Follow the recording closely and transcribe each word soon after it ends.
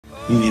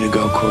You need to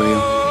go, Corio.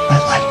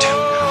 I'd like to.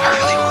 I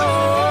really would.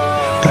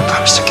 But I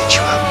promise to get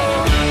you out.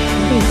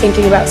 Are you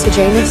thinking about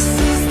sejanus?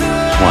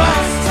 Why?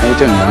 How you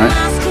doing, all right?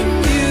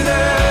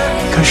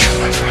 Go shoot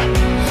my friend.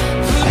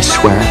 I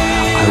swear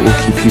I will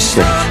keep you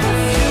safe.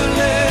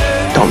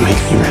 Don't make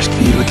me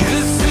rescue you again.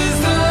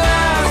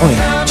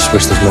 Corio, I just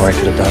wish there's more I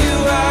could have done.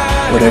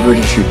 Whatever it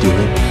is you're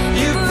doing,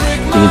 you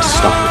need to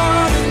stop it.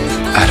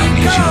 I don't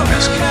need you to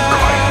rescue me,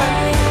 Corio.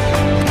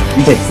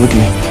 Hey, look at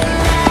me.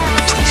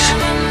 Please.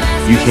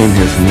 You came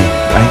here for me,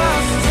 right?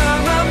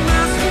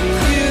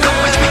 Come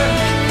with me.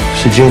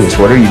 Sejanus,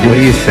 what are you doing? What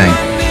do you think?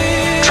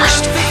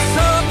 Trust me.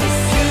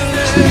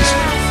 Please.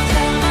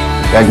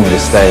 Begged me to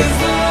stay,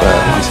 but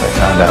once I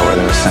found out where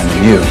they were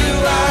sending you...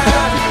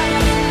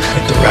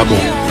 The rebel.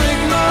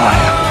 I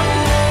am.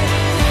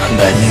 I'm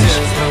bad news.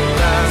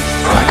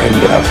 I couldn't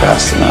get out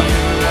fast enough.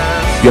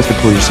 You have to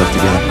pull yourself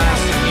together.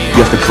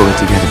 You have to pull it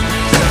together.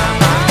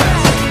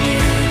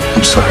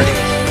 I'm sorry.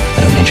 I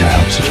don't need your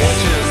help,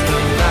 Sejanus.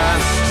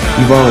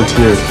 You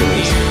volunteered for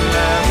this.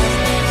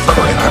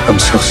 Corio, I'm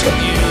so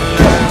sorry.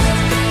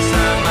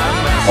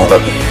 All of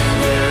it.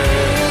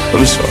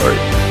 I'm sorry.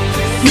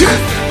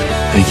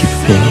 Thank you for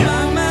being here.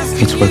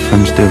 It's what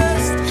friends do.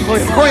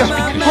 Corio,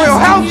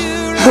 help!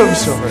 I'm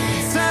sorry.